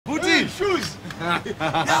Hey, Shoes!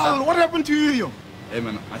 Yeah, what happened to you, yo? Hey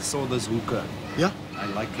man, I saw this hookah. Yeah? I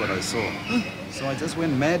liked what I saw. So I just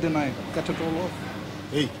went mad and I cut it all off.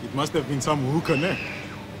 Hey, it must have been some hookah, ne?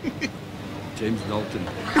 James Dalton.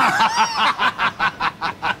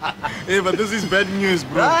 Hey, but this is bad news,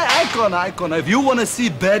 bro. Icon. If you want to see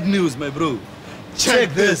bad news, my bro, check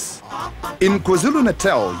this. In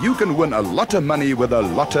KwaZulu-Natal, you can win a lot of money with a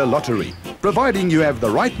Lotto lottery, providing you have the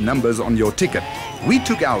right numbers on your ticket. We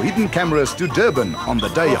took our hidden cameras to Durban on the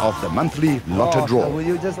day of the monthly Lotto draw. Will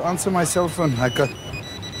you just answer my cell phone?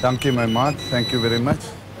 Thank you, my man. Thank you very much.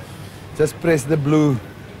 Just press the blue,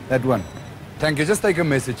 that one. Thank you. Just take a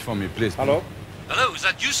message for me, please. Hello? Hello, is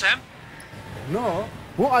that you, Sam? No.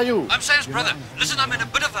 Who are you? I'm Sam's brother. Listen, I'm in a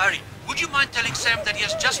bit of a hurry. Would you mind telling Sam that he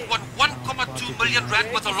has just won 1.2 million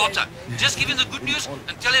rand worth of lotto? Just give him the good news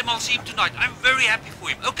and tell him I'll see him tonight. I'm very happy for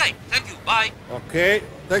him. Okay, thank you. Bye. Okay,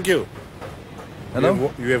 thank you.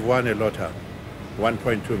 Hello? You have won a lotto.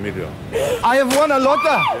 1.2 million. I have won a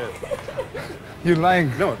lotto. Yes. You're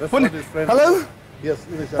lying. No, that's what his friend... Hello? Yes,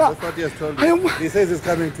 that's what he has told me. He says he's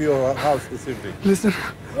coming to your house this evening. Listen.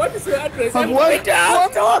 What is your address? I'm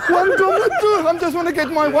just want to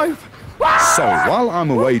get my wife. So while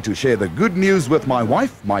I'm away to share the good news with my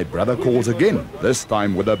wife, my brother calls again, this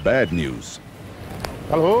time with the bad news.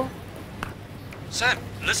 Hello? Sam,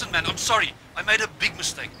 listen, man, I'm sorry. I made a big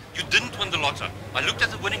mistake. You didn't win the lotto. I looked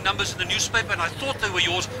at the winning numbers in the newspaper and I thought they were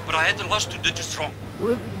yours, but I had the last 2 digits wrong.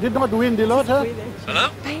 We did not win the lotto?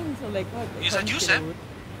 Hello? Is that you, Sam?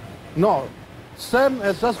 No. Sam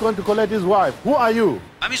has just gone to collect his wife. Who are you?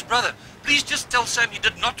 I'm his brother. Please just tell Sam he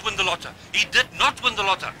did not win the lotto. He did not win the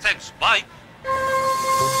lotto. Thanks. Bye.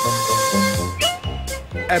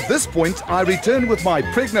 At this point, I return with my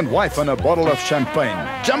pregnant wife and a bottle of champagne,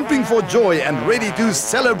 jumping for joy and ready to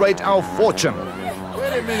celebrate our fortune.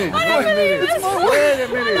 Wait a minute. Wait a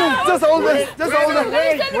minute. Just hold this. Just hold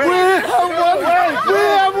this. We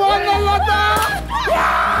have won the lotto.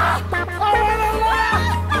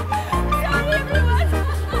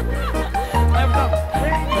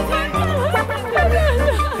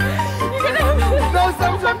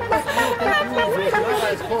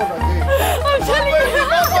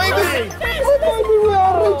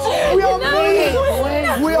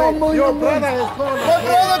 Your brother has called.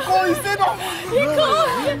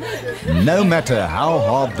 No matter how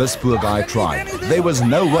hard this poor guy tried, there was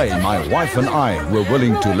no way my wife and I were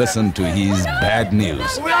willing to listen to his bad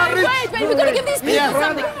news. Wait, we've got to give these people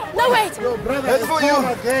something. No, wait. Your brother has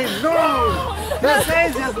called again. No. He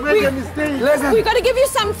says he has made a mistake. We've got to give you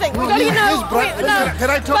something. We've got to, His brother. no. Can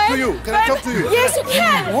I talk to you? Can I talk to you? Yes, you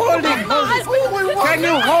can. Hold him. My husband. Can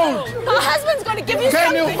you hold? My husband's got to give you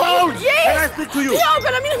Can something. you hold? Yes. Can I speak to you? Yeah,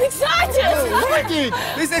 but I mean, I'm excited.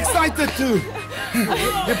 He's excited too.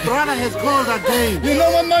 The brother has called again. You know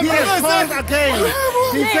what my He has brother called again.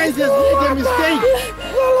 He says he has made a mistake.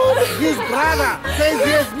 His brother says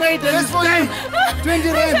he has made a mistake. 20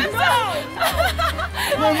 rand.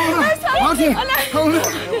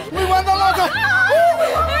 We won the lotto.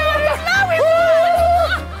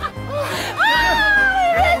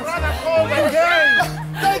 His brother called again.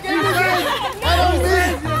 Take it. I don't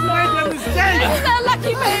mean he has made a mistake. He's a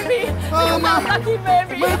lucky baby. He's a lucky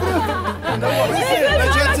baby.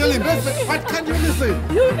 Tell him. What can't you listen?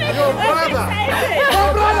 You make Your brother. Your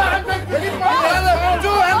brother. I'm going to give my brother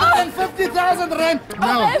 250,000 rand.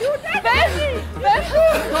 No. Baby.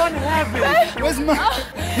 Don't have it. Where's my...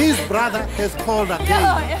 His brother has called again.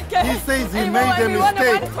 Yeah, okay. He says he And made a we won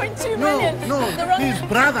mistake. 1.2 million. No, The wrong- his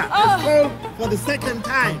brother has called for the second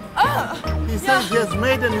time. He says he has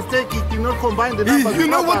made a mistake. He did not combine the numbers. You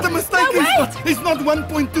know what the mistake is? It's not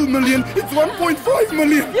 1.2 million. It's 1.5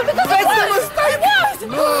 million. Yeah, because That's the mistake. It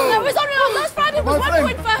was. That was only on last Friday. It was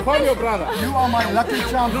 1.5 Call your brother. You are my lucky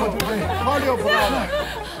charm for today. Call your brother.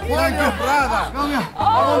 Call your brother. Come here. I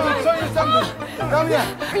want to show you something. Come here.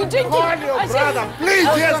 Are you drinking? Call your brother. Please,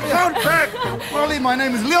 yes, come back. Ollie, my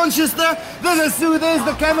name is Leon Schuster. This is Sue. There's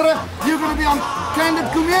the camera. You're going to be on Candid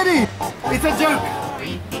Comedy. It's a joke.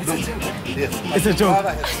 It's a joke. Yes. It's a joke.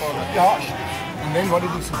 Brother has called again. Yeah. And then what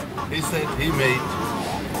did he say? He said he made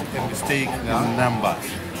a mistake in numbers.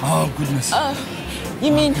 Oh, goodness.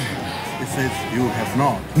 You mean? He says you have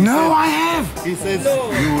not. No, I have. He says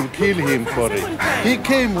you will kill him for it. He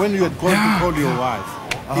came when you had gone to call your wife.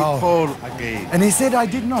 He called again. And he said I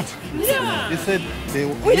did not. He said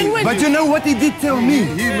We didn't win. But you know what he did tell me?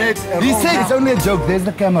 he made a He wrong said it's number. only a joke. There's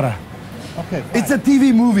the camera. Okay, fine. It's a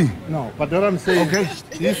TV movie. No, but what I'm saying,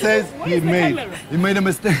 he says he made a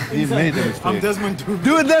mistake. I'm Desmond Tutu.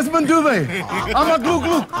 Do it, Desmond Dube. I'm a gluk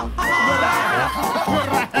gluk.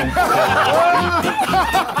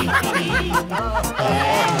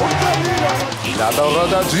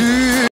 Later,